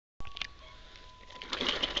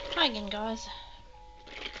Hi again, guys.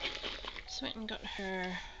 Just went and got her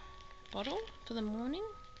bottle for the morning.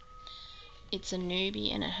 It's a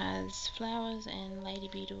newbie and it has flowers and lady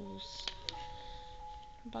beetles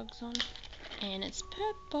bugs on, and it's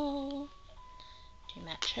purple to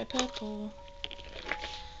match her purple.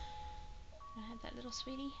 I have that little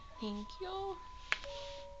sweetie. Thank you.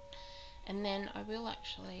 And then I will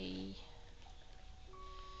actually,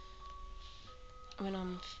 when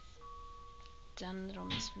I'm done little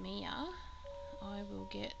Miss Mia, I will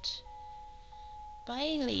get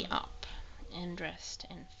Bailey up and dressed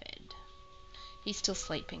and fed. He's still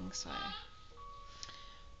sleeping, so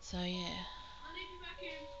yeah,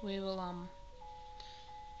 we will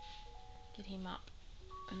get him up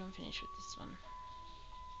when I'm finished with this one.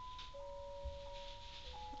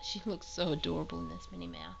 She looks so adorable in this Minnie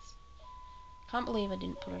Mouse. Can't believe I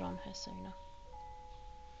didn't put it on her sooner.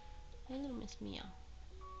 Hey, little Miss Mia.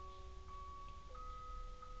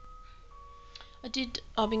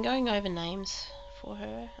 I've been going over names for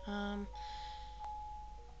her.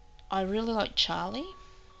 I really like Charlie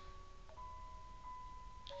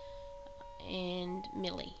and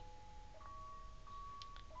Millie,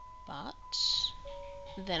 but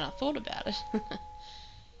then I thought about it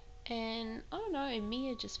and I don't know,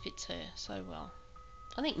 Mia just fits her so well.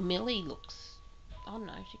 I think Millie looks, I don't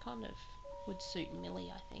know, she kind of would suit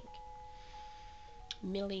Millie, I think.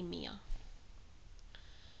 Millie Mia.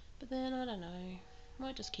 But then I don't know,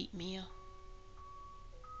 might just keep Mia.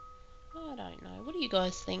 I don't know. What do you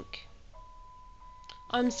guys think?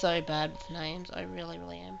 I'm so bad with names. I really,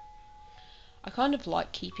 really am. I kind of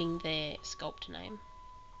like keeping their sculptor name,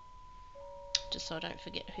 just so I don't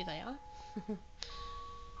forget who they are.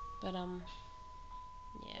 But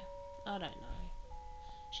yeah, I don't know.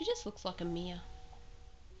 She just looks like a Mia.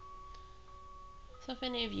 So if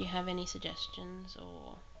any of you have any suggestions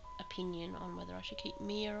or opinion on whether I should keep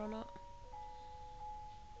Mia or not,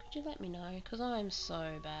 could you let me know? Because I'm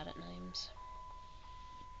so bad at names.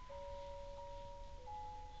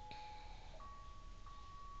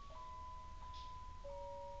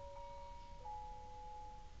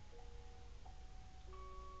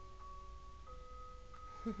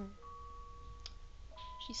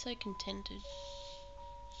 She's so contented.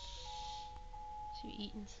 She'll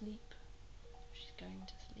eat and sleep. She's going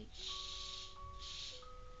to sleep.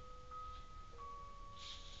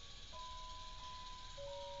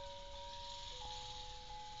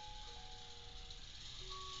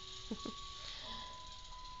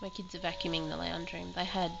 My kids are vacuuming the lounge room. They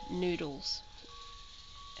had noodles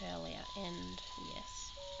earlier, and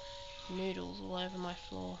yes, noodles all over my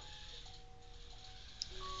floor.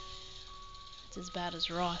 It's as bad as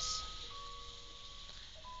rice.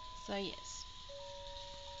 So yes,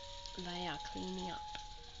 they are cleaning up.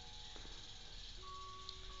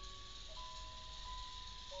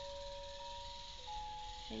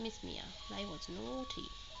 Hey, Miss Mia, they was naughty.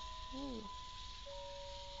 Ooh.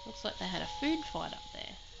 Looks like they had a food fight up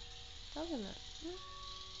there, doesn't it?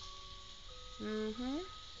 Mm-hmm.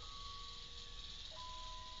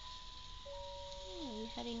 You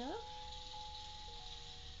had enough?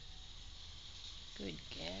 Good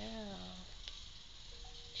girl.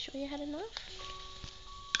 Sure you had enough?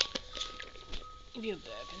 Give you a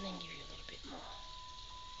burp and then give you a little bit more.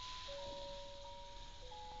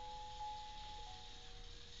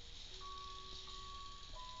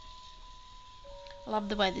 I love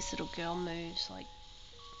the way this little girl moves, like,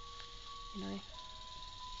 you know,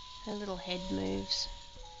 her little head moves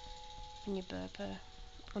when you burp her.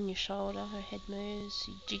 On your shoulder, her head moves,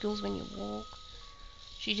 she jiggles when you walk.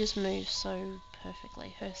 She just moves so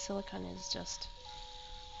perfectly. Her silicone is just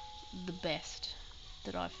the best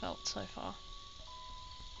that I've felt so far.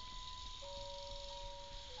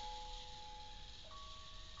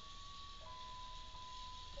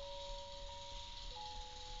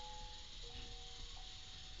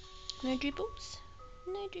 No dribbles?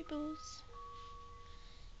 No dribbles.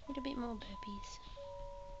 A little bit more burpees.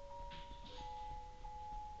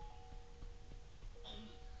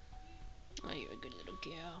 Oh, you're a good little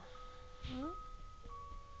girl. Huh?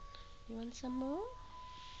 You want some more?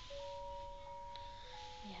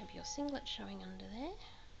 You have your singlet showing under there.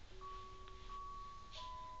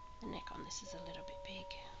 The neck on this is a little bit big,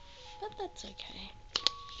 but that's okay.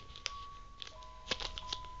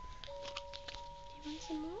 Do you want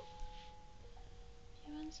some more?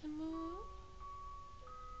 Do you want some more?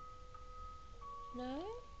 No?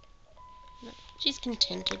 No. She's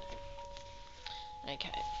contented.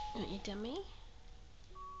 Okay. Want your dummy?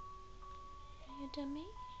 Want your dummy?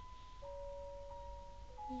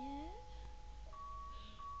 Yeah?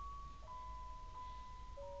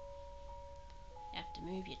 You have to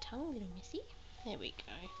move your tongue, little missy. There we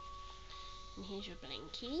go. And here's your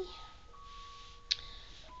blankie.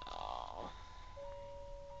 Oh.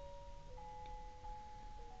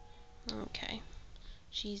 Okay.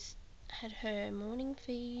 She's had her morning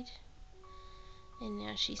feed and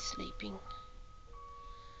now she's sleeping.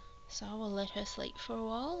 So I will let her sleep for a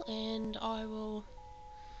while and I will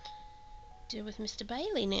deal with Mr.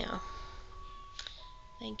 Bailey now.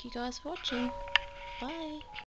 Thank you guys for watching. Bye.